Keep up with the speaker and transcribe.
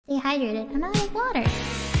dehydrated. I'm out of water.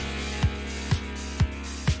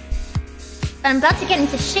 But I'm about to get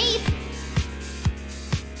into shape.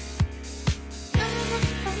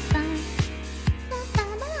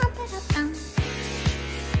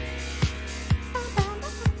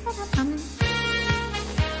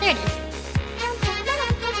 There it is.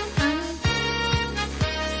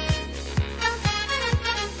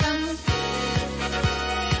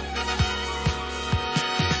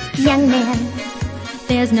 Young man,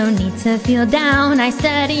 there's no need to feel down. I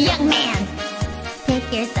said, young man, pick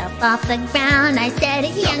yourself off the ground. I said,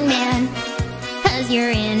 young man, 'cause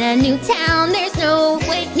you're in a new town. There's no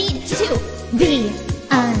need to be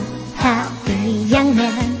unhappy, young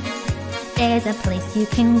man. There's a place you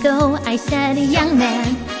can go. I said, young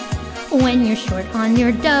man, when you're short on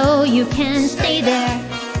your dough, you can stay there.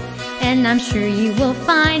 And I'm sure you will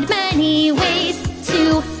find many ways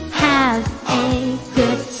to have a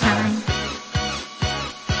good time.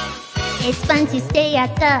 It's fun to stay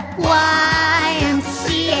at the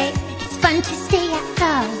Y.M.C.A. It's fun to stay at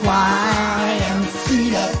the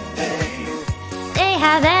Y.M.C.A. They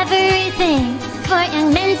have everything for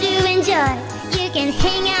young men to enjoy. You can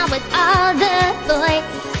hang out with all the boys.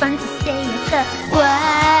 It's fun to stay at the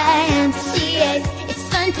Y.M.C.A. It's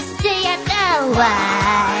fun to stay at the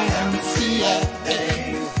Y.M.C.A.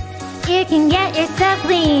 You can get yourself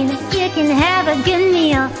clean. You can have a good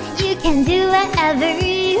meal. You can do whatever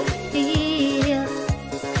you feel.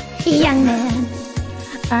 Young man,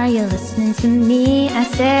 are you listening to me? I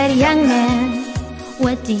said, young man,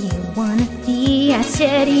 what do you wanna be? I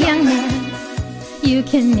said, young man, you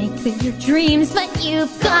can make good your dreams, but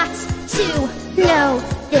you've got to know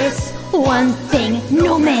this one thing.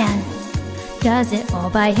 No man does it all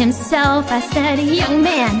by himself. I said, young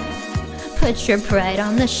man, put your pride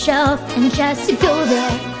on the shelf and just go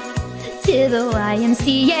there to the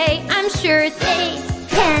Y.M.C.A. I'm sure they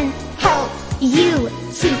can help you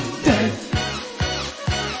today.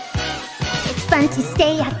 It's fun to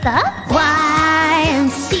stay at the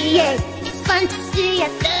Y.M.C.A. It's fun to stay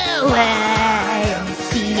at the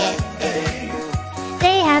Y.M.C.A.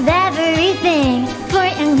 They have everything for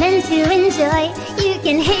young men to enjoy. You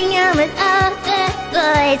can hang out with all the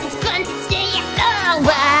boys. It's fun to stay at the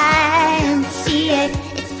Y.M.C.A.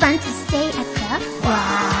 It's fun to stay at the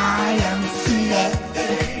Y.M.C.A.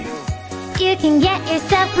 You can get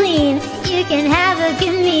yourself clean. You can have a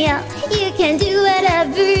good meal. You can do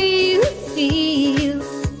whatever you feel.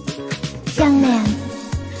 Young man,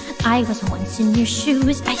 I was once in your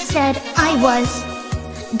shoes. I said I was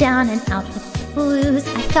down and out with the blues.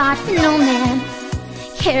 I thought no man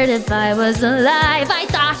cared if I was alive. I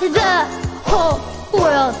thought the whole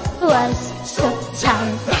world was so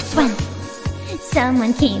tired. That's when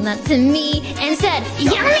someone came up to me and said,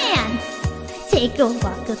 young man, take a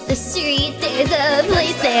walk up the street. There's a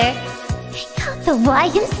place there called the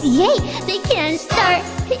Y.M.C.A. They can start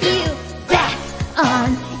you back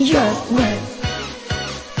on your way.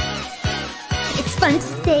 It's fun to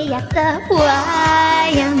stay at the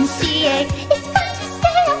Y.M.C.A. It's fun to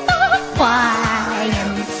stay at the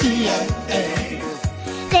Y.M.C.A.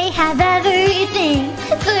 They have everything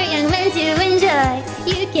for young men to enjoy.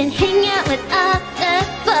 You can hang out with all the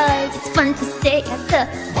boys. It's fun to stay at the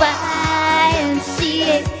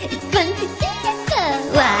Y.M.C.A. It's fun to stay at the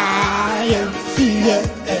Y.M.C.A.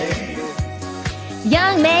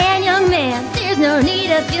 Young man, there's no need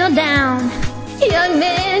to feel down. Young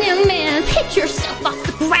man, pick yourself off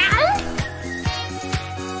the ground.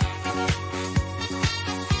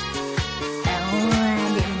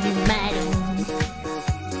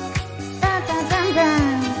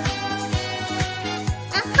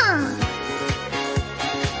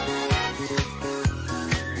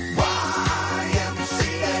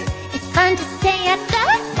 It's fun to stay at the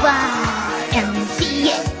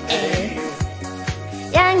Y.M.C.A.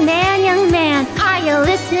 Young man, are you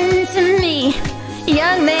listening to me?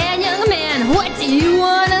 Young man, what do you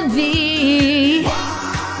wanna be?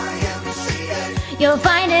 Y.M.C.A. You'll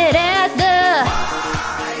find it at the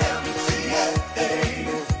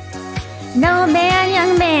Y.M.C.A. No man,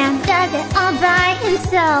 young man, does it all by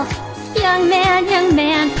himself. Young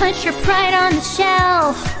man, put your pride on the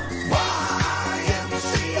shelf.